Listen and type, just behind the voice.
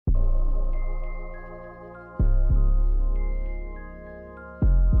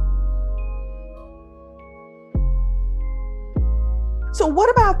So what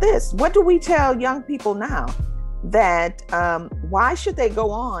about this? What do we tell young people now? That why should they go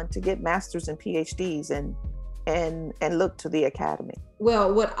on to get masters and PhDs and look to the academy?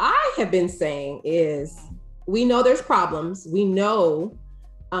 Well, what I have been saying is, we know there's problems. We know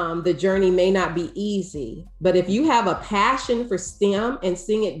the journey may not be easy, but if you have a passion for STEM and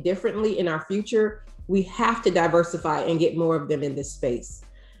seeing it differently in our future, we have to diversify and get more of them in this space.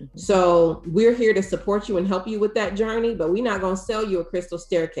 Mm-hmm. So we're here to support you and help you with that journey, but we're not going to sell you a crystal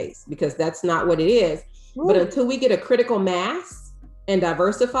staircase, because that's not what it is. Ooh. But until we get a critical mass and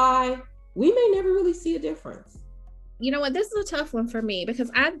diversify, we may never really see a difference. You know what? This is a tough one for me,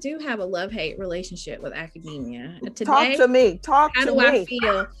 because I do have a love-hate relationship with academia. Today, talk to me. How do I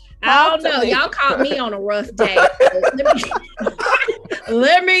feel? I don't know. Y'all caught me on a rough day.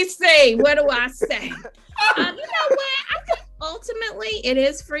 Let me see. What do I say? You know what? I think ultimately it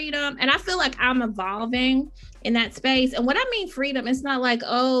is freedom. And I feel like I'm evolving in that space. And what I mean freedom, it's not like,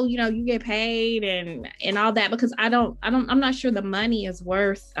 oh, you know, you get paid and all that, because I'm not sure the money is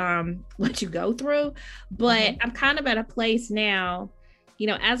worth what you go through. But I'm kind of at a place now, you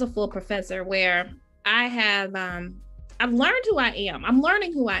know, as a full professor, where I have I've learned who I am. I'm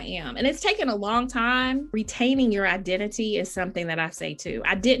learning who I am. And it's taken a long time. Retaining your identity is something that I say too.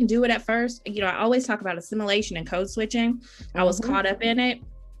 I didn't do it at first. You know, I always talk about assimilation and code switching. I was caught up in it,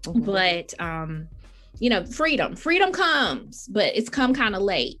 but you know, freedom comes, but it's come kind of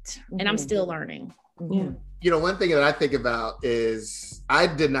late, and I'm still learning. Yeah. You know, one thing that I think about is I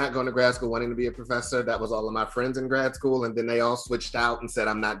did not go into grad school wanting to be a professor. That was all of my friends in grad school. And then they all switched out and said,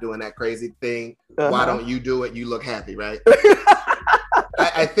 I'm not doing that crazy thing. Why don't you do it? You look happy, right?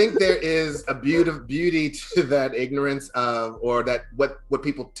 I think there is a beauty to that ignorance of, or that what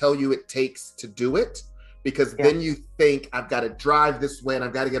people tell you it takes to do it. Because then you think, I've got to drive this way and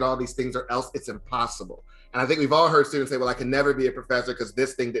I've got to get all these things, or else it's impossible. And I think we've all heard students say, well, I can never be a professor because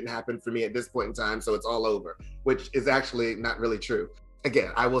this thing didn't happen for me at this point in time, so it's all over, which is actually not really true.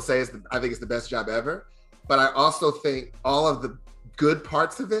 Again, I will say I think it's the best job ever, but I also think all of the good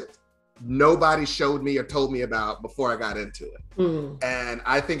parts of it, nobody showed me or told me about before I got into it. And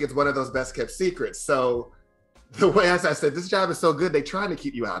I think it's one of those best kept secrets. So the way, as I said, this job is so good, they're trying to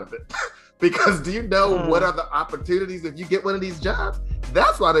keep you out of it. Because do you know what are the opportunities if you get one of these jobs?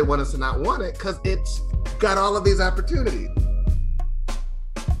 That's why they want us to not want it, because it's got all of these opportunities.